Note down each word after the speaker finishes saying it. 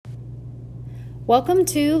Welcome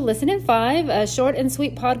to Listen in 5, a short and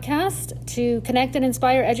sweet podcast to connect and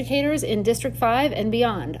inspire educators in District 5 and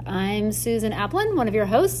beyond. I'm Susan Applin, one of your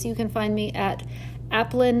hosts. You can find me at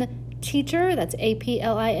Applin Teacher, that's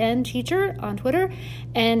A-P-L-I-N Teacher on Twitter.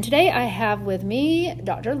 And today I have with me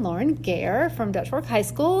Dr. Lauren Gehr from Dutch Fork High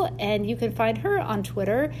School, and you can find her on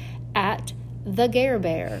Twitter at The Gehr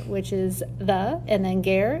Bear, which is the, and then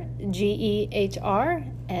Gehr, G-E-H-R,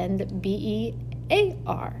 and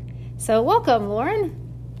B-E-A-R. So welcome, Lauren.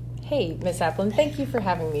 Hey, Miss Applin. Thank you for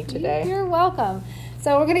having me today. You're welcome.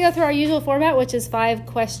 So we're going to go through our usual format, which is 5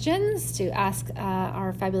 questions to ask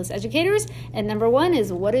our fabulous educators. And number 1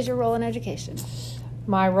 is, what is your role in education?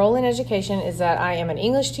 My role in education is that I am an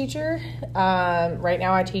English teacher. Right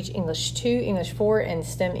now I teach English 2, English 4, and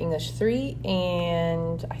STEM English 3.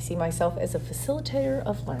 And I see myself as a facilitator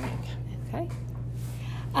of learning. Okay.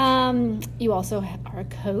 You also are a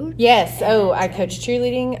coach. Yes. I coach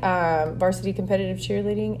cheerleading, varsity competitive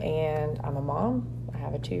cheerleading, and I'm a mom. I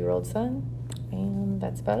have a 2-year-old son, and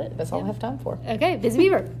that's about it. That's all I have time for. Okay, busy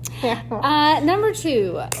beaver. Number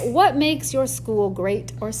 2, what makes your school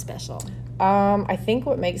great or special? I think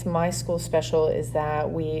what makes my school special is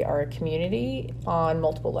that we are a community on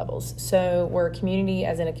multiple levels. So we're a community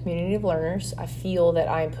as in a community of learners. I feel that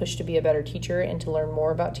I am pushed to be a better teacher and to learn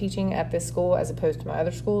more about teaching at this school as opposed to my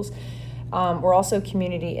other schools. We're also a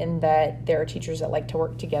community in that there are teachers that like to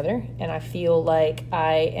work together, and I feel like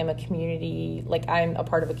I am a community, like I'm a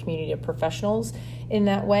part of a community of professionals in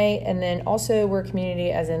that way. And then also we're a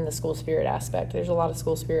community as in the school spirit aspect. There's a lot of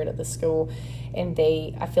school spirit at the school, and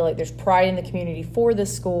I feel like there's pride in the community for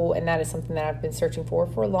this school, and that is something that I've been searching for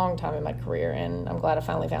a long time in my career, and I'm glad I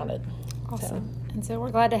finally found it. Awesome. And so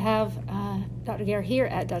we're glad to have Dr. Gehr here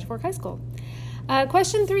at Dutch Fork High School.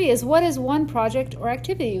 Question 3 is, what is one project or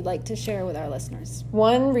activity you'd like to share with our listeners?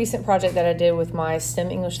 One recent project that I did with my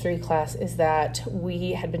STEM English 3 class is that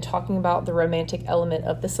we had been talking about the romantic element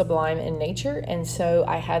of the sublime in nature, and so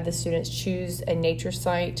I had the students choose a nature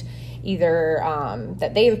site either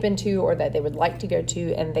that they have been to or that they would like to go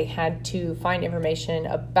to, and they had to find information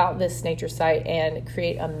about this nature site and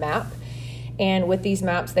create a map. And with these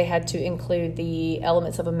maps, they had to include the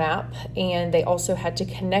elements of a map, and they also had to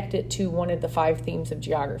connect it to one of the 5 themes of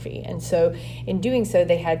geography. And so in doing so,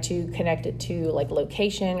 they had to connect it to like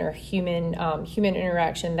location or human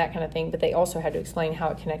interaction, that kind of thing. But they also had to explain how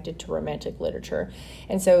it connected to romantic literature.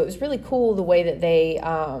 And so it was really cool the way that they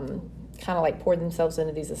kind of like poured themselves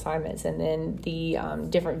into these assignments. And then the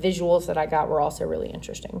different visuals that I got were also really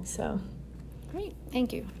interesting. So great.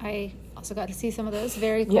 Thank you. I also got to see some of those.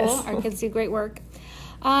 Very cool. Yes. Our kids do great work.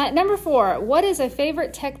 Number 4, what is a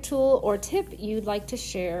favorite tech tool or tip you'd like to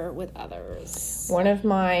share with others? One of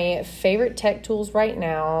my favorite tech tools right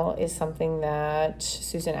now is something that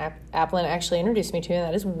Susan Applin actually introduced me to, and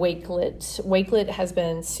that is Wakelet. Wakelet has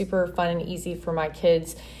been super fun and easy for my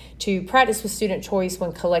kids to practice with student choice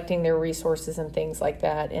when collecting their resources and things like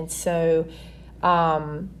that. And so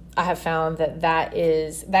I have found that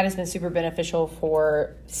has been super beneficial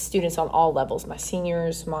for students on all levels, my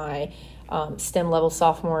seniors, my STEM level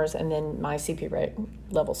sophomores, and then my CP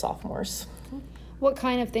level sophomores. What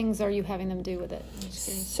kind of things are you having them do with it?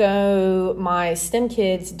 So my STEM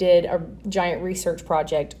kids did a giant research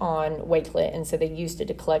project on Wakelet, and so they used it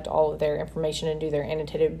to collect all of their information and do their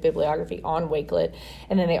annotated bibliography on Wakelet,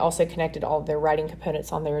 and then they also connected all of their writing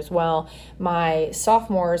components on there as well. My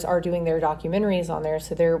sophomores are doing their documentaries on there,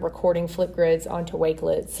 so they're recording Flipgrids onto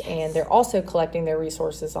Wakelets, and they're also collecting their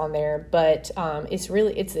resources on there. But it's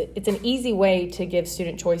an easy way to give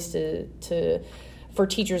student choice for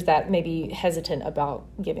teachers that may be hesitant about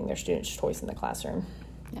giving their students choice in the classroom.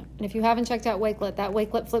 Yeah. And if you haven't checked out Wakelet, that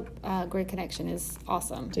Wakelet Flip Grid connection is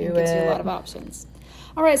awesome. It gives you a lot of options.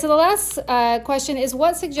 All right, so the last question is,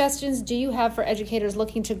 what suggestions do you have for educators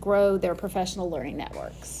looking to grow their professional learning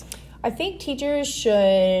networks? I think teachers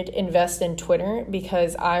should invest in Twitter,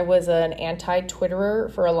 because I was an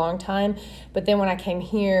anti-Twitterer for a long time. But then when I came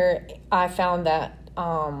here, I found that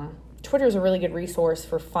Twitter is a really good resource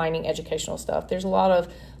for finding educational stuff. There's a lot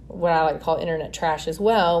of what I like to call internet trash as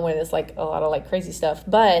well, when it's like a lot of like crazy stuff.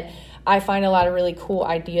 But I find a lot of really cool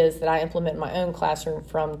ideas that I implement in my own classroom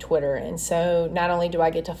from Twitter. And so not only do I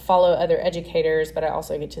get to follow other educators, but I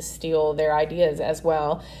also get to steal their ideas as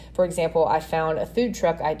well. For example, I found a food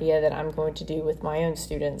truck idea that I'm going to do with my own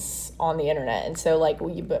students on the internet. And so like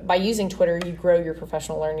by using Twitter, you grow your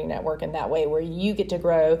professional learning network in that way, where you get to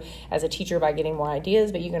grow as a teacher by getting more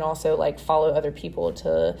ideas, but you can also like follow other people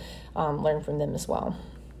to learn from them as well.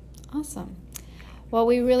 Awesome. Well,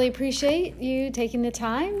 we really appreciate you taking the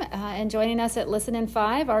time and joining us at Listen in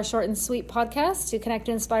 5, our short and sweet podcast to connect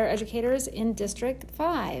and inspire educators in District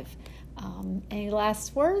 5. Any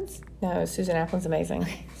last words? No, Susan Applin's amazing.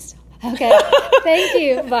 Okay. Thank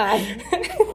you. Bye.